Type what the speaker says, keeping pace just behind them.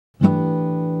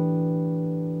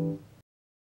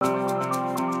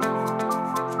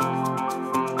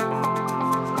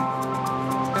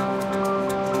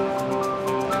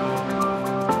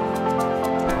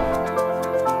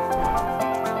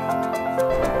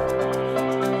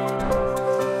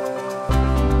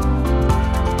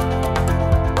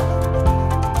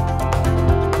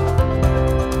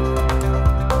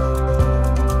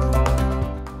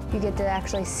To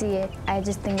actually see it. I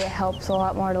just think it helps a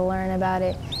lot more to learn about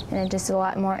it, and it's just a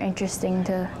lot more interesting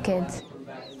to kids.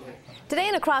 Today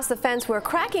in Across the Fence, we're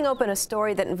cracking open a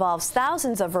story that involves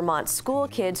thousands of Vermont school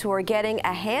kids who are getting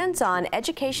a hands-on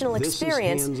educational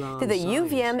experience through the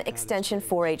UVM Extension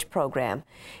 4-H program.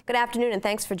 Good afternoon and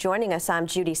thanks for joining us. I'm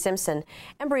Judy Simpson.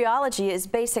 Embryology is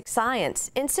basic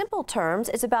science. In simple terms,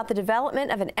 it's about the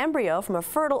development of an embryo from a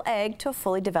fertile egg to a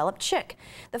fully developed chick.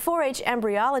 The 4-H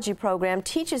Embryology program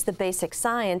teaches the basic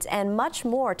science and much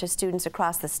more to students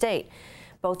across the state.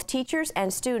 Both teachers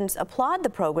and students applaud the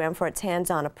program for its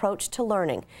hands-on approach to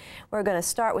learning. We're going to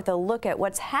start with a look at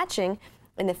what's hatching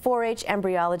in the 4-H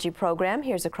Embryology program.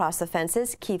 Here's Across the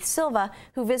Fence's Keith Silva,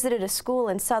 who visited a school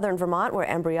in southern Vermont where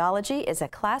embryology is a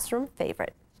classroom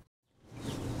favorite.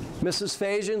 Mrs.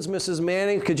 Fasians, Mrs.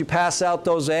 Manning, could you pass out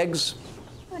those eggs?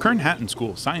 Kurn-Hattin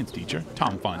School science teacher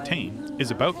Tom Fontaine is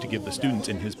about to give the students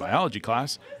in his biology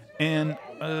class an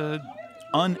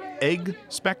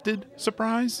unexpected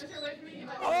surprise.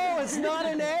 Oh, it's not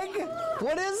an egg?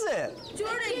 What is it?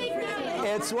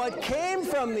 It's what came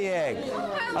from the egg.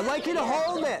 I'd like you to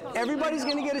hold it. Everybody's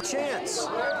going to get a chance.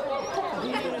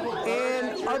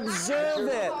 And observe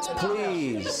it,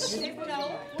 please.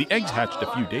 The eggs hatched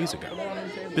a few days ago.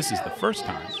 This is the first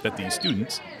time that these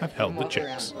students have held the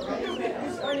chicks.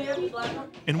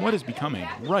 In what is becoming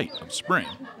a rite of spring,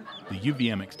 the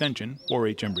UVM Extension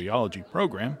 4-H Embryology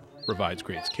program provides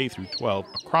grades K through 12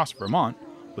 across Vermont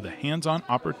with a hands-on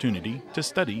opportunity to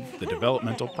study the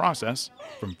developmental process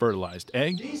from fertilized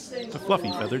egg to fluffy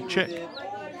feathered chick.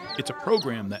 It's a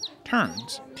program that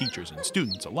turns teachers and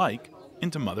students alike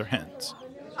into mother hens.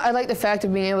 I like the fact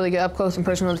of being able to get up close and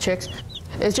personal with the chicks.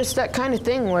 It's just that kind of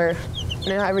thing where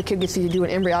not every kid gets to do an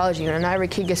embryology, and not every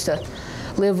kid gets to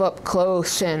live up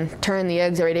close and turn the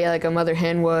eggs every day like a mother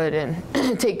hen would and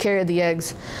take care of the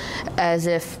eggs as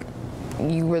if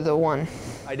you were the one.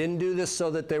 I didn't do this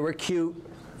so that they were cute.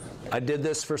 I did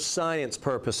this for science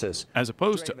purposes. As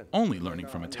opposed to only learning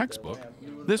from a textbook,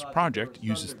 this project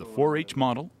uses the 4-H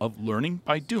model of learning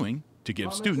by doing to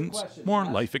give students more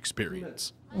life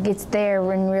experience. It's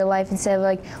there in real life instead of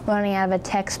like learning out of a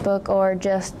textbook or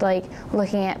just like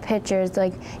looking at pictures.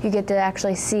 Like you get to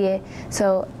actually see it.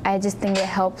 So I just think it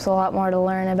helps a lot more to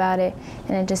learn about it,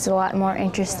 and it's just a lot more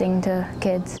interesting to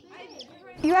kids.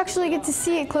 You actually get to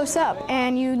see it close up,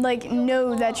 and you like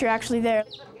know that you're actually there.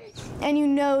 And you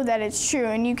know that it's true,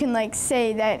 and you can like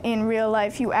say that in real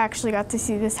life you actually got to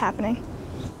see this happening.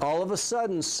 All of a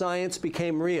sudden, science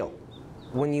became real.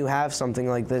 When you have something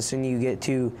like this and you get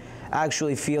to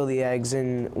actually feel the eggs,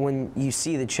 and when you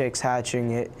see the chicks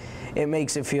hatching, it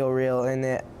makes it feel real,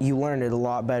 and you learn it a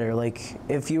lot better. Like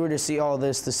if you were to see all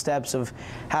this, the steps of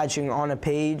hatching on a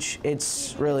page,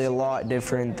 it's really a lot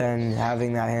different than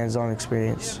having that hands-on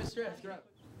experience.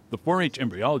 The 4-H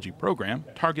Embryology program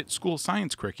targets school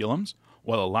science curriculums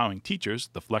while allowing teachers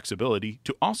the flexibility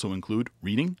to also include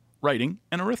reading, writing,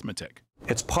 and arithmetic.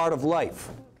 It's part of life.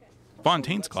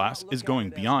 Fontaine's class is going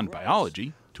beyond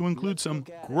biology to include some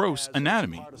gross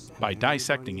anatomy by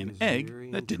dissecting an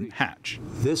egg that didn't hatch.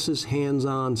 This is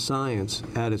hands-on science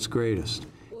at its greatest.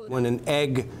 When an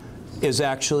egg is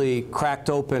actually cracked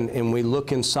open and we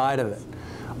look inside of it,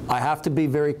 I have to be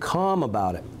very calm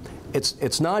about it.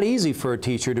 It's not easy for a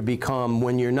teacher to be calm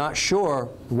when you're not sure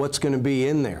what's going to be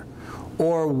in there,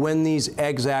 or when these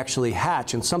eggs actually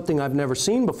hatch, and something I've never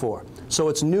seen before. So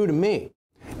it's new to me.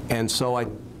 And so I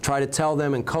try to tell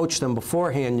them and coach them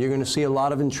beforehand, you're going to see a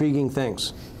lot of intriguing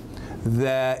things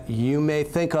that you may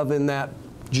think of in that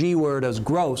G word as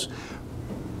gross,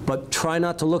 but try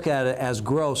not to look at it as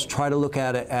gross. Try to look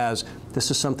at it as,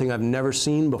 this is something I've never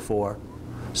seen before.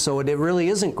 So it really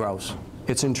isn't gross.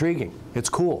 It's intriguing. It's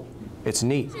cool. It's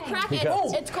neat.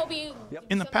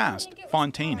 In the past,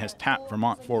 Fontaine has tapped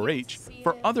Vermont 4-H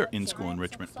for other in-school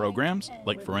enrichment programs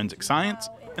like forensic science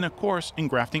and a course in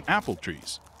grafting apple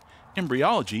trees.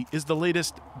 Embryology is the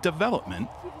latest development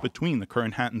between the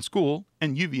Kurn-Hattin School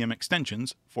and UVM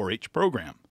Extension's 4-H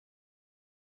program.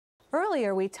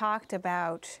 Earlier we talked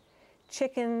about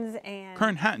chickens and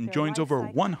Kurn-Hattin joins over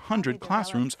 100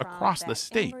 classrooms across the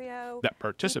state that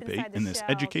participate in this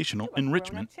educational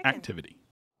enrichment activity.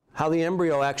 How the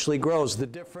embryo actually grows. The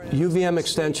different UVM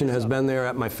Extension has been there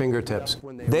at my fingertips.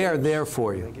 They are there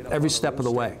for you every step of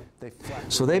the way.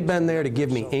 So they've been there to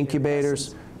give me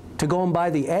incubators, to go and buy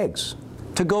the eggs,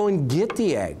 to go and get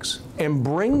the eggs and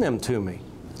bring them to me.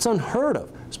 It's unheard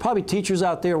of. There's probably teachers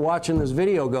out there watching this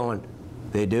video going,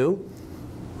 they do?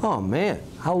 Oh man,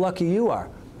 how lucky you are.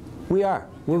 We are.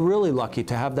 We're really lucky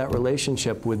to have that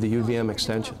relationship with the UVM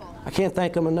extension. I can't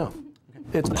thank them enough.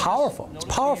 It's powerful. It's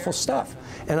powerful stuff.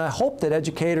 And I hope that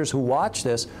educators who watch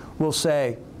this will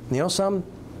say, you know something,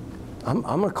 I'm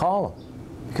going to call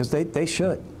them, because they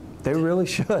should. They really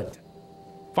should.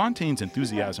 Fontaine's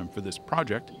enthusiasm for this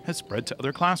project has spread to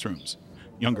other classrooms.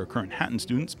 Younger Kurn-Hattin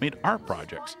students made art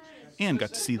projects and got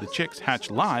to see the chicks hatch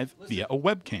live via a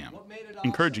webcam.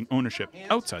 Encouraging ownership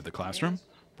outside the classroom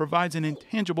provides an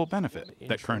intangible benefit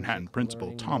that Kurn-Hattin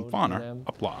principal Tom Fauner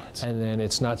applauds. And then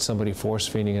it's not somebody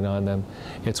force-feeding it on them,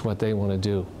 it's what they want to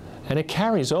do. And it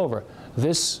carries over.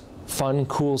 This fun,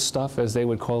 cool stuff, as they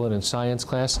would call it in science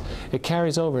class, it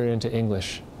carries over into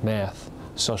English, math,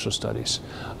 social studies.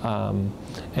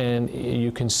 And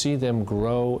you can see them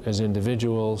grow as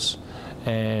individuals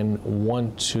and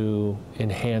want to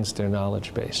enhance their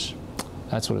knowledge base.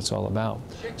 That's what it's all about.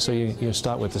 So you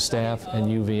start with the staff and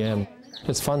UVM.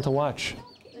 It's fun to watch.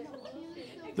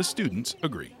 The students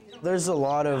agree. There's a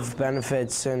lot of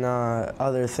benefits and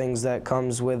other things that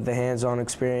comes with the hands-on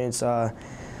experience. It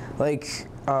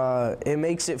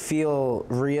makes it feel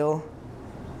real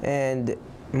and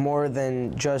more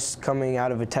than just coming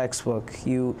out of a textbook.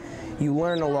 You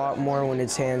learn a lot more when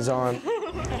it's hands-on.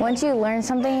 Once you learn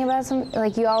something about something,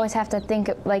 like, you always have to think,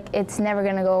 like, it's never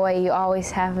going to go away. You always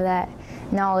have that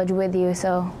knowledge with you,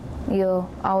 so you'll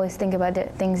always think about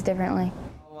things differently.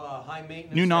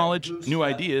 New knowledge, new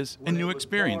ideas, and new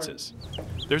experiences.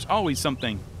 There's always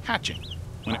something hatching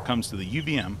when it comes to the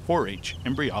UVM 4-H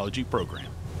embryology program.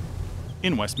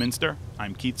 In Westminster,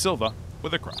 I'm Keith Silva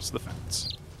with Across the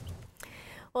Fence.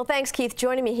 Well, thanks, Keith.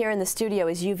 Joining me here in the studio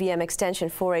is UVM Extension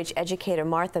 4-H educator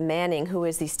Martha Manning, who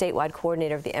is the statewide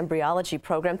coordinator of the embryology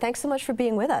program. Thanks so much for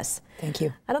being with us. Thank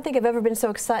you. I don't think I've ever been so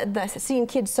excited, seeing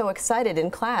kids so excited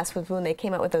in class when they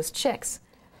came out with those chicks.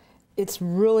 It's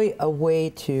really a way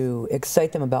to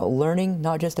excite them about learning,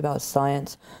 not just about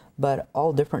science, but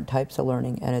all different types of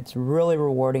learning. And it's really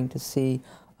rewarding to see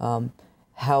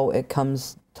how it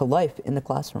comes to life in the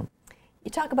classroom. You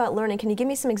talk about learning. Can you give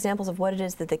me some examples of what it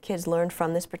is that the kids learned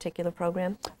from this particular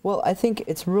program? Well, I think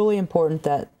it's really important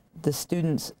that the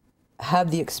students have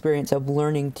the experience of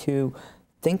learning to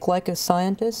think like a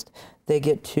scientist. They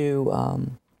get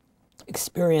to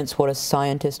experience what a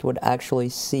scientist would actually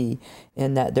see,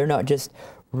 in that they're not just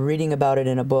reading about it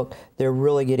in a book, they're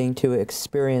really getting to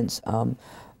experience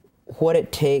what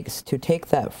it takes to take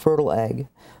that fertile egg.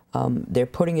 They're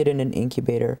putting it in an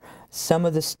incubator. Some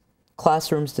of the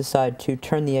classrooms decide to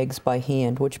turn the eggs by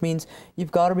hand, which means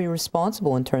you've got to be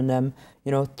responsible and turn them,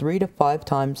 3 to 5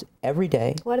 times every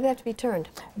day. Why do they have to be turned?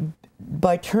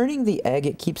 By turning the egg,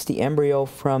 it keeps the embryo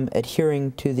from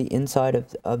adhering to the inside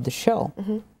of the shell.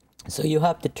 Mm-hmm. So you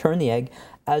have to turn the egg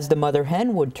as the mother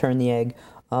hen would turn the egg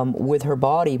with her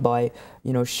body by,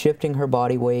 shifting her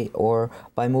body weight or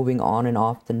by moving on and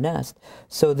off the nest.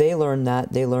 So they learn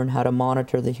that. They learn how to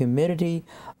monitor the humidity,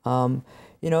 and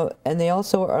they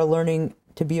also are learning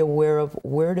to be aware of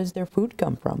where does their food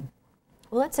come from.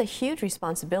 Well, that's a huge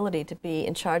responsibility to be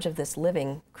in charge of this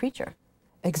living creature.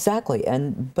 Exactly,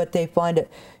 but they find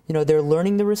it, they're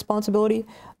learning the responsibility,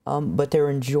 but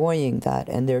they're enjoying that,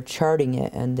 and they're charting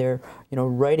it, and they're,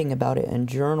 writing about it and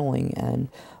journaling.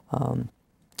 And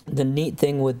the neat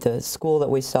thing with the school that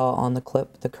we saw on the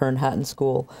clip, the Kurn-Hattin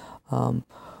school,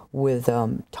 with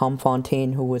Tom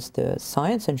Fontaine, who was the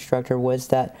science instructor, was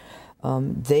that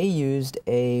they used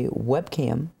a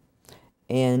webcam,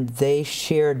 and they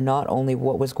shared not only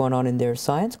what was going on in their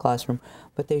science classroom,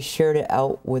 but they shared it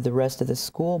out with the rest of the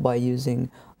school by using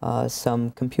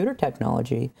some computer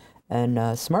technology and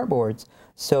smartboards.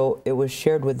 So it was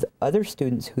shared with other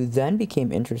students who then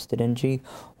became interested in, gee,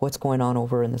 what's going on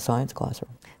over in the science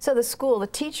classroom? So the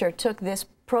teacher took this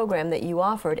program that you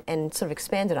offered and sort of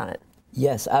expanded on it.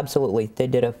 Yes, absolutely. They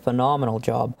did a phenomenal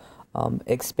job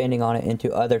expanding on it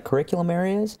into other curriculum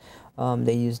areas.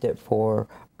 They used it for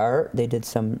art. They did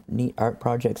some neat art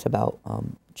projects about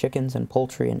chickens and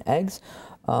poultry and eggs.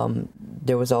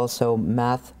 There was also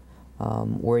math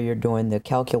where you're doing the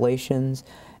calculations.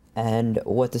 And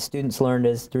what the students learned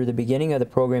is, through the beginning of the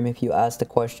program, if you ask the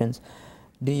questions,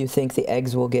 do you think the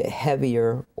eggs will get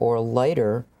heavier or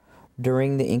lighter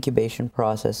during the incubation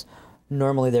process?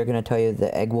 Normally they're going to tell you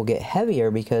the egg will get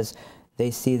heavier because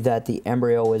they see that the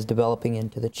embryo is developing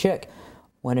into the chick,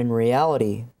 when in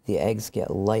reality the eggs get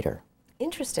lighter.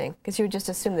 Interesting, because you would just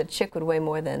assume the chick would weigh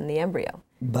more than the embryo.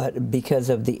 But because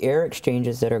of the air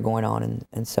exchanges that are going on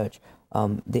and such,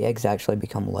 the eggs actually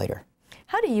become lighter.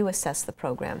 How do you assess the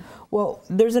program? Well,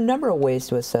 there's a number of ways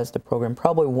to assess the program.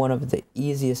 Probably one of the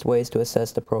easiest ways to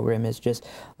assess the program is just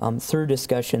through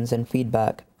discussions and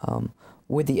feedback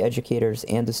with the educators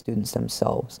and the students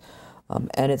themselves.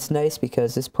 And it's nice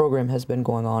because this program has been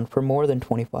going on for more than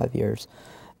 25 years.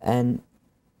 And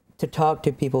to talk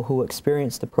to people who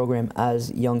experienced the program as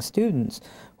young students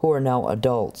who are now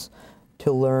adults,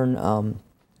 to learn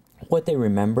what they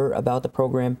remember about the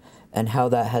program and how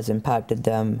that has impacted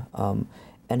them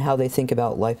and how they think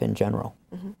about life in general.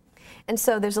 Mm-hmm. And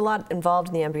so there's a lot involved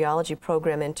in the embryology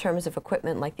program in terms of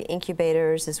equipment like the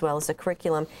incubators as well as the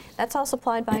curriculum. That's all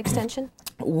supplied by Extension?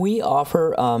 We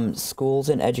offer schools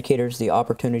and educators the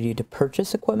opportunity to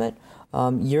purchase equipment.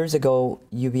 Years ago,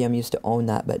 UVM used to own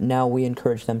that, but now we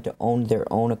encourage them to own their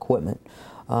own equipment.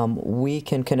 We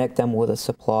can connect them with a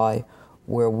supply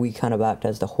where we kind of act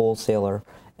as the wholesaler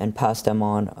and pass them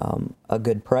on a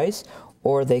good price,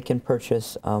 or they can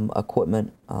purchase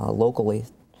equipment locally.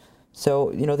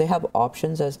 So, you know, they have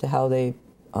options as to how they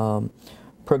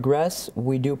progress.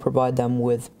 We do provide them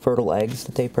with fertile eggs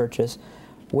that they purchase,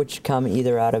 which come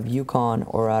either out of Yukon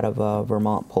or out of a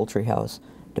Vermont poultry house,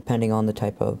 depending on the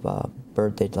type of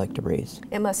bird they'd like to raise.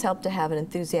 It must help to have an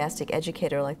enthusiastic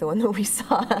educator like the one that we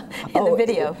saw in the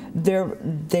video.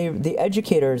 The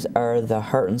educators are the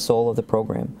heart and soul of the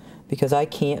program, because I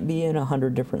can't be in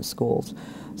 100 different schools.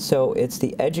 So it's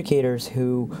the educators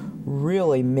who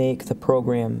really make the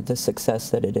program the success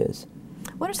that it is.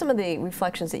 What are some of the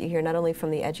reflections that you hear, not only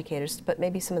from the educators, but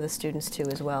maybe some of the students too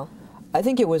as well? I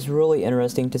think it was really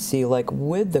interesting to see, like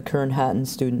with the Kurn-Hattin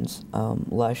students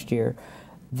last year,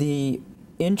 the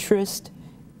interest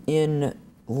in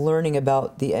learning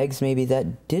about the eggs maybe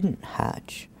that didn't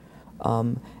hatch.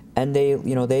 And they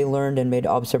learned and made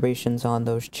observations on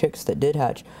those chicks that did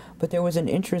hatch. But there was an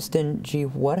interest in, gee,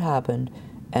 what happened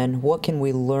and what can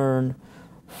we learn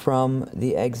from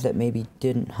the eggs that maybe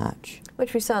didn't hatch?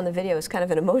 Which we saw in the video is kind of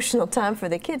an emotional time for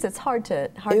the kids. It's hard to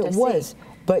see. It was,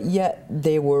 but yet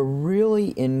they were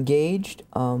really engaged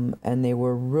and they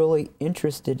were really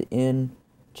interested in,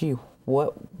 gee,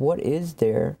 what is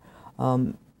there?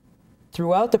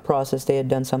 Throughout the process, they had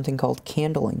done something called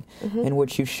candling, in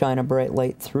which you shine a bright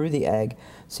light through the egg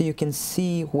so you can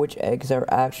see which eggs are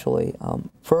actually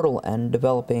fertile and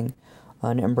developing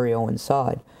an embryo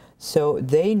inside. So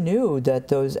they knew that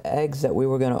those eggs that we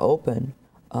were going to open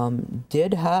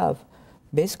did have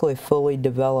basically fully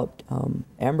developed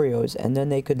embryos, and then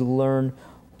they could learn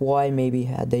why maybe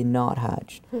had they not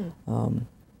hatched.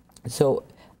 So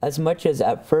as much as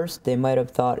at first they might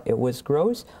have thought it was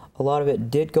gross, a lot of it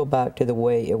did go back to the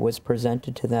way it was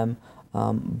presented to them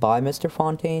by Mr.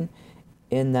 Fontaine,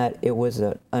 in that it was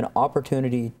an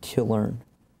opportunity to learn.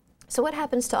 So what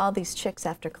happens to all these chicks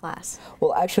after class?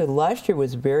 Well, actually, last year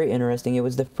was very interesting. It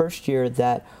was the first year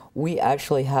that we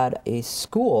actually had a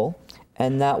school,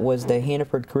 and that was the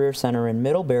Hannaford Career Center in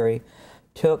Middlebury,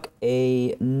 took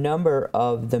a number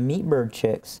of the meat bird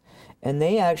chicks, and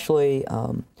they actually,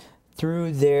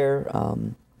 through their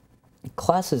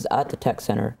classes at the Tech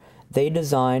Center, they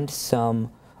designed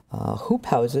some hoop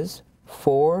houses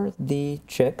for the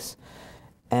chicks,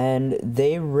 and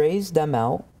they raised them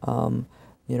out.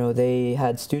 You know, they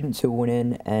had students who went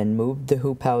in and moved the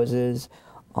hoop houses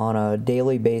on a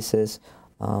daily basis,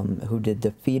 who did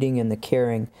the feeding and the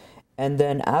caring. And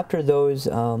then after those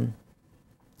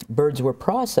birds were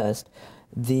processed,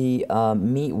 the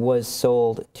meat was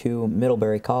sold to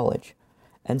Middlebury College.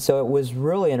 And so it was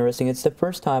really interesting. It's the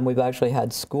first time we've actually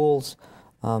had schools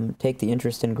take the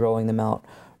interest in growing them out.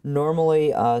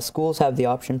 Normally, schools have the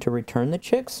option to return the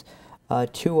chicks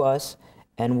to us,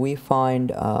 and we find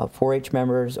 4-H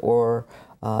members or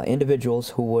individuals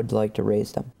who would like to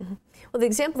raise them. Well, the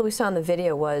example we saw in the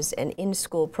video was an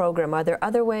in-school program. Are there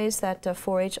other ways that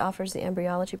 4-H offers the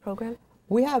embryology program?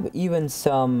 We have even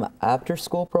some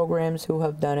after-school programs who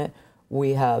have done it.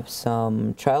 We have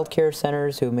some child care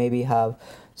centers who maybe have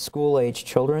school-age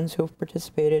children who've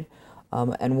participated.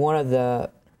 And one of the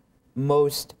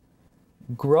most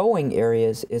growing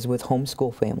areas is with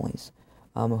homeschool families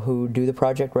who do the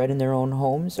project right in their own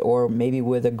homes, or maybe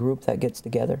with a group that gets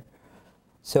together.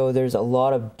 So there's a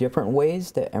lot of different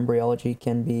ways that embryology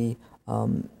can be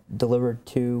delivered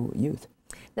to youth.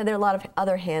 Now, there are a lot of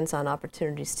other hands-on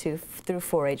opportunities too through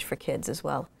 4-H for kids as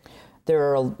well.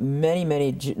 There are many,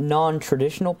 many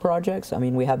non-traditional projects. I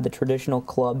mean, we have the traditional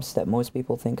clubs that most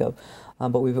people think of,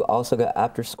 but we've also got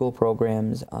after-school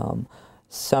programs,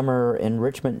 summer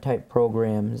enrichment type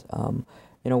programs.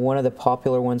 You know, one of the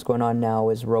popular ones going on now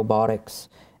is robotics.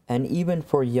 And even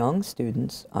for young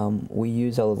students, we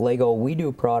use a Lego We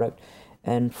Do product,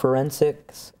 and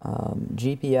forensics,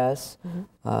 GPS,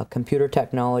 computer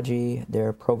technology. There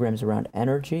are programs around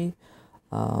energy,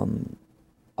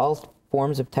 all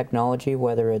forms of technology,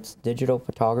 whether it's digital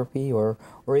photography or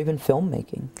even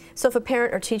filmmaking. So if a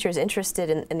parent or teacher is interested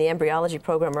in the embryology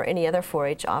program or any other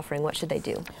 4-H offering, what should they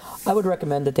do? I would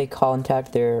recommend that they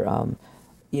contact their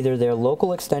either their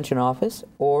local extension office,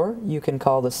 or you can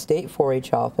call the state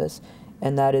 4-H office,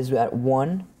 and that is at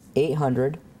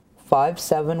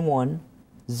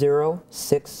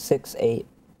 1-800-571-0668.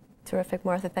 Terrific.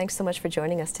 Martha, thanks so much for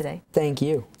joining us today. Thank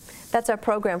you. That's our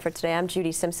program for today. I'm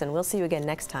Judy Simpson. We'll see you again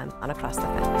next time on Across the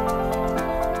Fence.